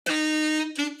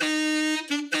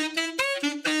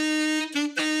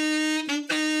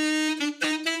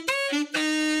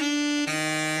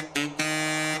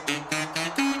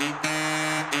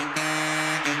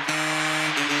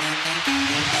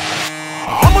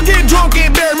I'ma get drunk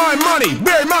and bury my money,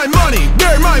 bury my money,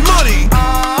 bury my money.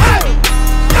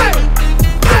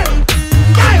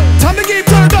 Time to get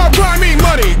turned up, grind me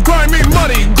money, grind me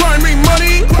money, grind me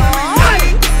money.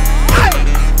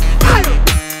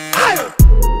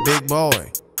 Big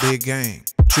boy, big game,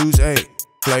 choose A,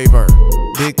 flavor.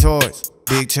 Big toys,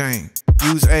 big chain,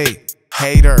 use A,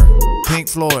 hater. Pink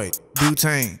Floyd,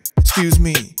 butane, excuse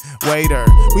me, waiter.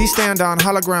 We stand on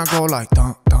hollow ground, go like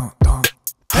dunk, dunk, dunk.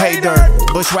 Pay dirt,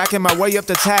 bushwhacking my way up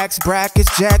the tax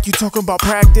brackets. Jack, you talking about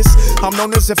practice? I'm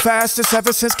known as the fastest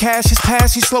ever since cash has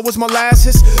passed. He's slow as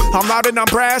molasses. I'm loud and I'm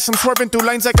brash. I'm swerving through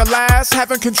lanes like a lass.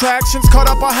 Having contractions, caught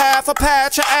up a half a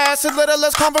patch of ass. A little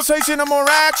less conversation and more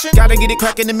action. Gotta get it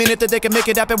cracking the minute that they can make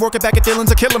it happen. Work it back at Dylan's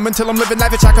or kill him until I'm living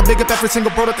lavish. I can big up every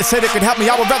single bro that they say they could help me.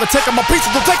 I would rather take on my pieces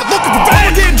than take a look at the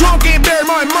van. I'ma get drunk and bury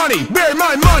my money, bury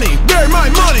my money, bury my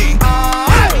money.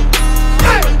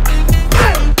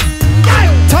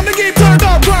 Time to get turned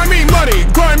up, grind me money,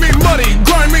 grind me money,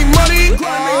 grind me money.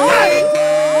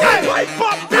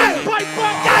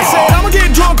 I said I'ma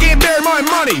get drunk and bury my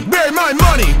money, bury my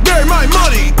money, bury my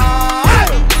money.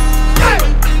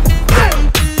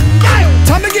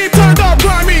 Time to get turned up,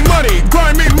 grind me money,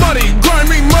 grind me money, grind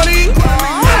me money.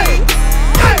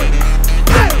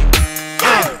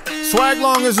 Swag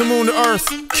long as the moon to earth,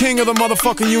 king of the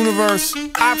motherfucking universe.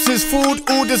 Ops is food,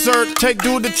 ooh dessert, take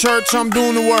dude to church, I'm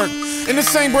doing the work. In the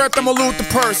same breath I'ma loot the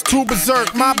purse, too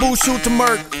berserk, my boo shoot the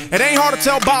murk. It ain't hard to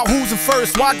tell about who's in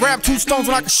first, why grab 2 stones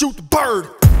when I can shoot the bird?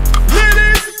 Lit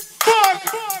as fuck,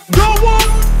 don't want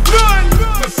none.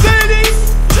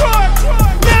 Mercedes, truck,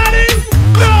 not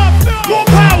enough. More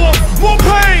power, more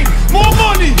pain, more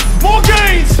money, more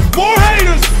gains, more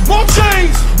haters, more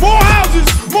chains, more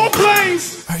houses, more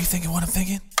planes. Are you thinking what I'm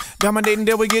thinking? Dominating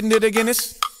till we getting it again.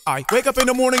 I wake up in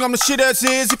the morning, I'm the shit as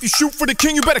is. If you shoot for the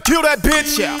king, you better kill that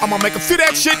bitch. Yeah, I'ma make 'em feel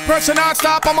that shit, pressure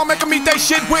non-stop. I'ma make 'em eat that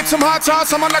shit with some hot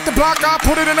sauce. I'ma let the block out,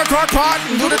 put it in a crock pot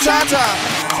and do the cha-cha.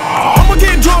 I'ma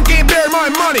get drunk and bury my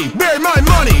money, bury my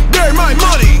money, bury my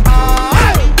money.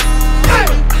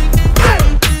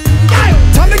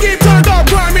 Time to get turned up,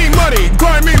 grind me money,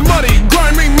 grind me money,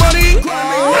 grind me money.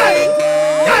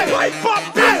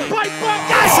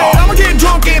 I said I'ma get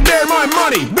drunk and bury my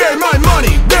money, bury my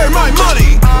money, bury my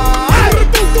money.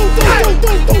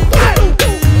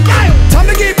 Time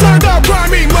to get turned up,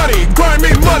 grind me money, grind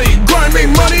me money, grind me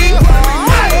money.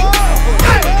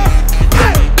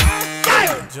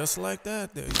 Just like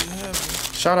that, there you have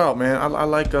it. Shout out, man. I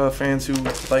like fans who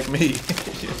like me.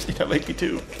 Yeah, like me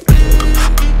too.